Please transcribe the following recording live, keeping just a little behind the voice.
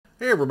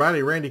Hey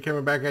everybody, Randy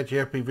coming back at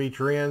you, FPV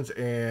Trends,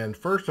 and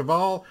first of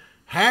all,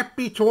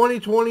 happy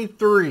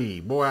 2023.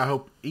 Boy, I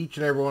hope each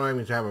and every one of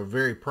you have a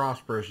very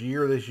prosperous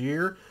year this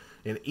year,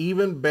 and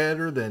even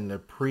better than the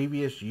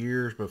previous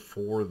years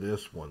before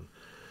this one.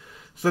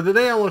 So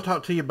today I want to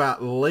talk to you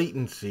about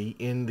latency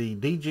in the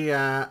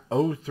DJI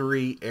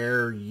O3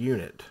 Air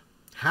Unit.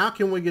 How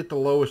can we get the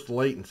lowest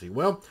latency?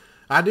 Well,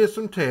 I did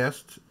some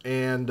tests,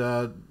 and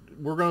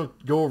we're going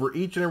to go over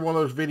each and every one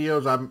of those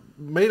videos. I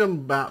made them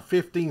about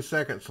 15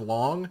 seconds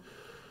long,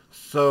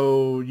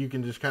 so you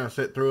can just kind of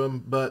sit through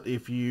them. But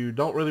if you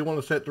don't really want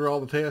to sit through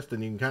all the tests,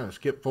 then you can kind of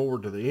skip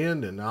forward to the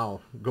end, and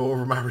I'll go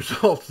over my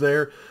results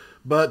there.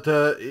 But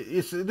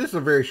this is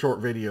a very short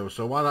video,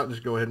 so why not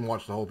just go ahead and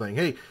watch the whole thing.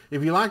 Hey,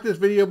 if you like this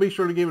video, be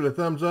sure to give it a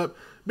thumbs up.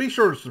 Be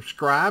sure to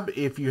subscribe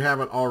if you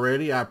haven't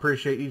already. I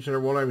appreciate each and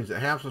every one of you that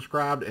have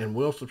subscribed and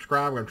will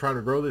subscribe. I'm trying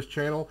to grow this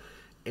channel.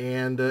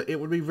 And it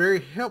would be very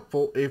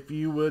helpful if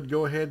you would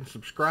go ahead and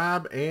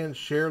subscribe and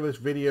share this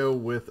video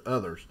with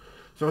others.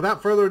 So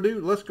without further ado,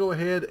 let's go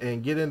ahead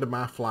and get into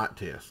my flight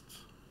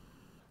tests.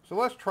 So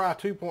let's try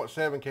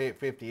 2.7K at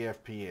 50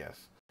 FPS.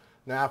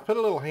 Now I've put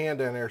a little hand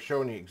down there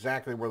showing you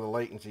exactly where the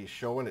latency is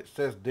showing. It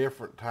says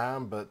different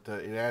time, but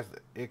it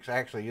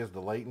actually is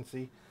the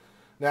latency.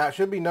 Now it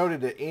should be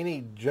noted that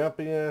any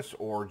jumpiness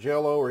or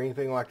jello or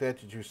anything like that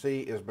that you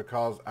see is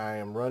because I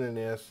am running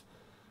this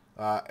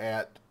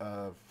at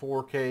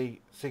 4K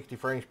 60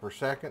 frames per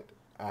second,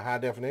 high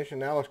definition.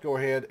 Now let's go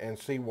ahead and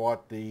see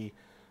what the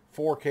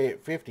 4K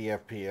at 50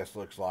 FPS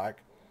looks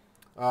like.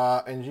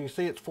 And you can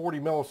see it's 40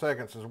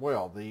 milliseconds as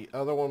well. The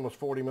other one was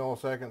 40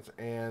 milliseconds,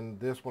 and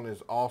this one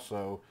is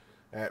also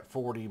at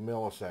 40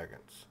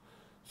 milliseconds.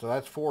 So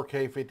that's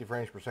 4K 50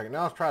 frames per second.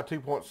 Now let's try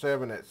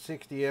 2.7 at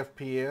 60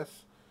 FPS.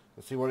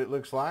 Let's see what it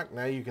looks like.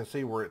 Now you can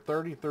see we're at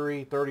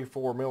 33,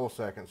 34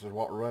 milliseconds is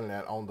what we're running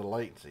at on the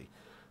latency.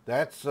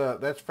 That's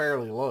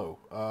fairly low.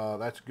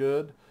 That's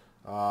good.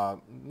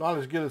 Not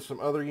as good as some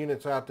other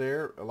units out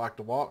there like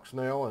the Walk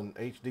Snail and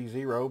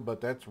HD0, but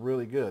that's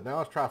really good. Now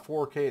let's try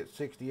 4K at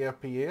 60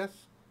 FPS.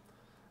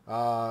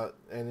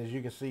 And as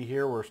you can see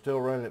here, we're still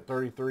running at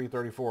 33,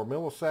 34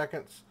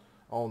 milliseconds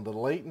on the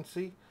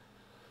latency.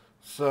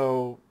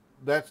 So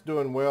that's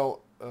doing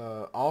well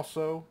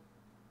also.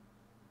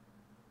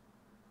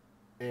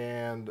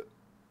 And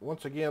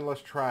once again,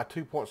 let's try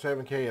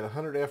 2.7K at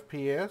 100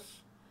 FPS.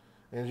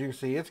 As you can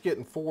see, it's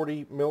getting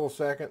 40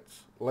 milliseconds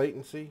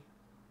latency.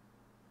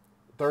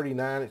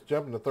 39, it's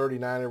jumping to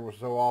 39 every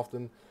so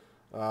often,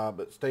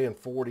 but staying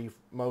 40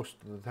 most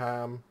of the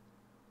time.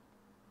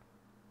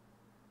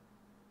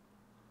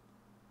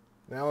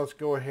 Now let's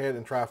go ahead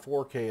and try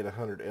 4K at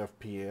 100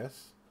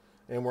 FPS,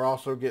 and we're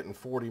also getting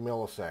 40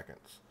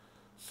 milliseconds.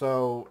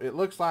 So it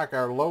looks like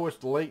our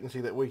lowest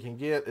latency that we can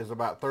get is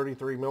about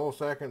 33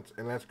 milliseconds,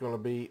 and that's going to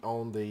be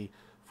on the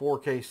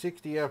 4K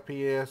 60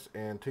 FPS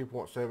and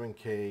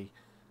 2.7K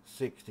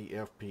 60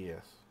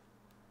 FPS.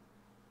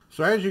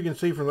 So as you can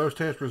see from those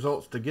test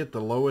results, to get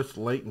the lowest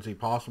latency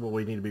possible,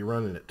 we need to be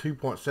running at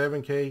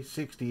 2.7K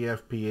 60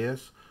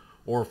 FPS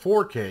or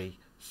 4K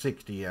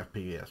 60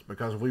 FPS.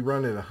 Because if we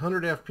run at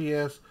 100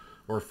 FPS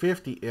or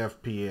 50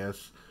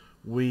 FPS,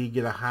 we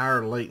get a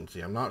higher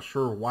latency. I'm not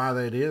sure why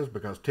that is,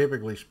 because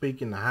typically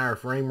speaking, the higher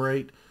frame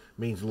rate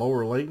means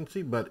lower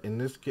latency, but in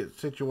this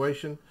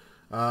situation,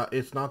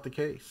 it's not the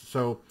case.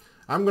 So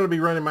I'm going to be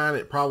running mine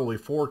at probably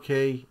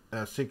 4K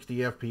 60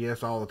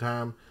 FPS all the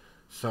time.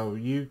 So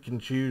you can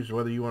choose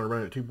whether you want to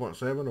run it at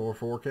 2.7 or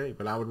 4K,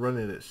 but I would run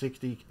it at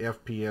 60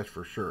 FPS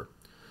for sure.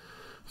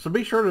 So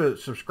be sure to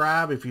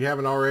subscribe if you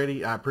haven't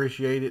already. I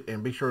appreciate it,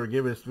 and be sure to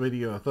give this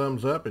video a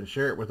thumbs up and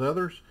share it with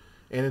others.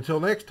 And until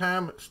next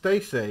time, stay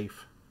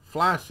safe,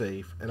 fly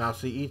safe, and I'll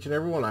see each and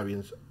every one of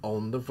you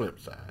on the flip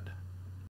side.